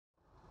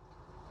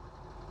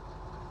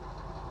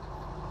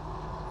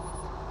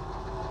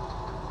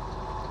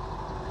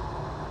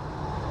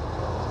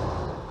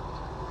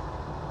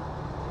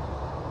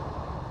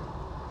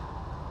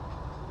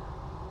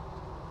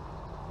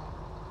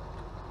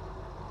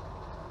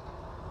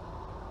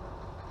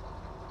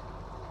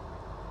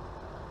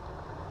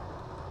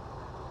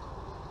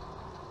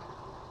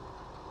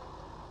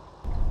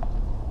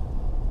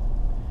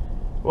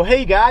Well,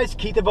 hey guys,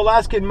 Keith of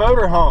Alaskan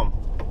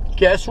Motorhome.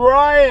 Guess where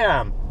I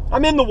am?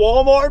 I'm in the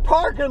Walmart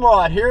parking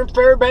lot here in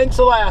Fairbanks,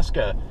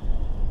 Alaska.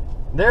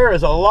 There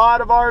is a lot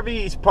of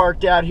RVs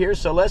parked out here,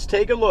 so let's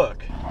take a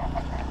look.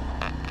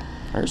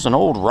 There's an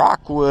old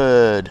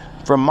Rockwood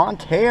from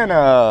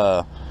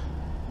Montana.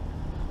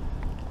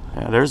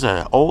 Yeah, there's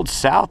an old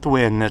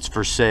Southwind that's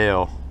for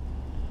sale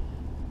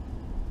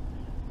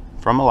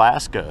from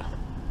Alaska.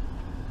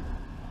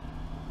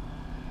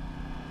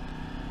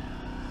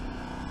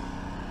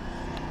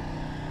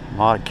 A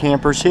lot of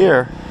campers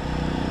here.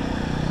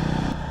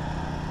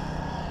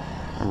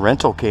 A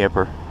rental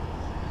camper.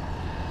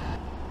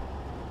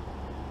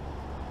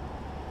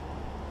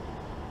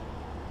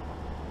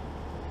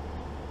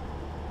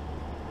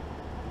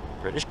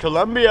 British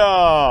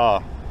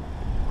Columbia.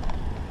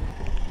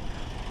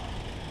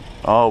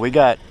 Oh,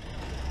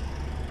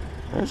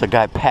 there's a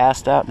guy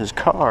passed out in his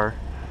car.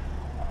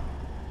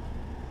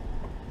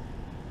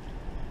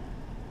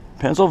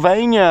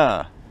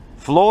 Pennsylvania,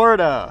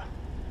 Florida,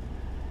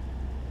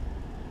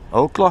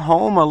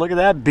 Oklahoma, look at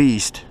that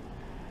beast.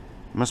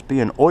 Must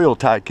be an oil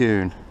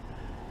tycoon.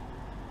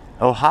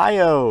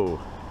 Ohio.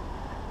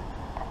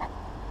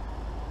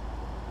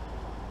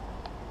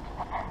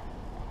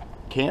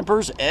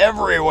 Campers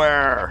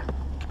everywhere.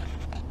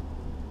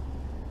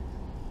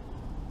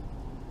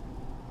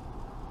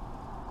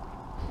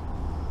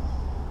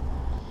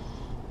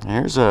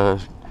 There's a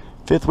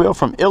fifth wheel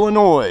from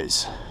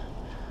Illinois.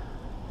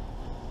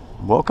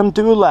 Welcome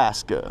to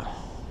Alaska.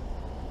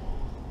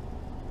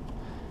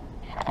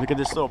 Look at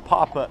this little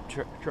pop-up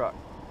truck.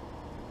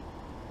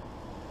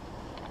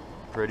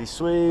 Pretty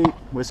sweet.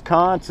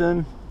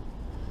 Wisconsin.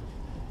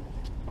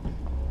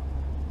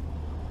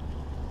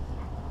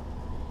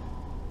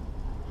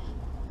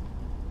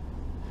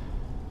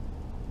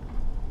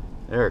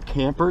 There are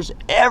campers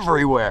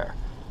everywhere.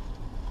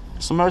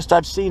 It's the most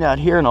I've seen out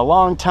here in a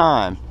long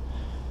time.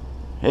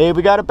 Hey,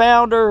 we got a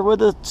bounder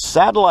with a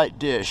satellite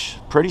dish.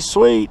 Pretty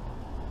sweet.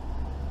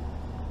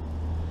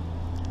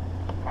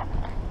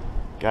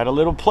 Got a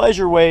little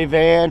pleasure way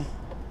van.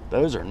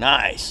 Those are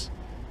nice.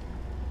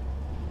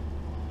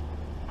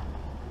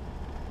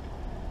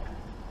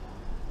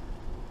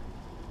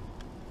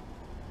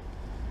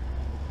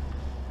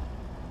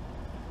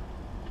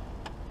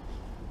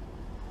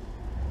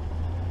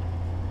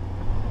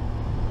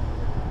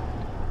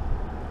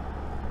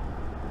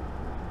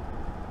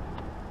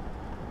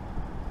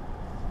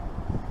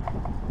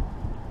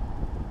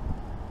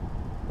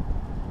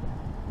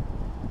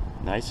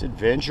 Nice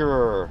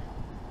adventurer.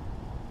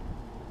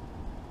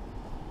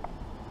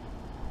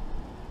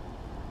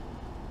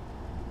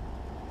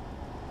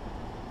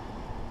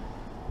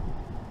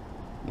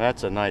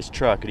 That's a nice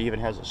truck. It even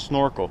has a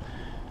snorkel.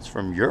 It's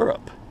from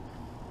Europe.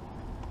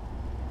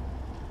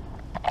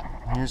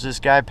 Here's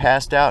this guy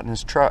passed out in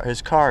his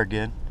car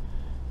again.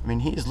 I mean,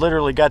 he's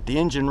literally got the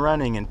engine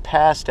running and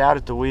passed out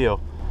at the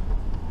wheel.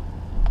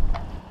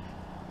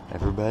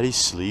 Everybody's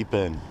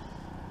sleeping.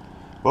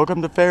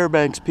 Welcome to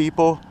Fairbanks,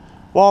 people.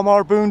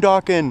 Walmart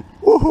boondocking.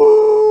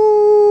 Woohoo!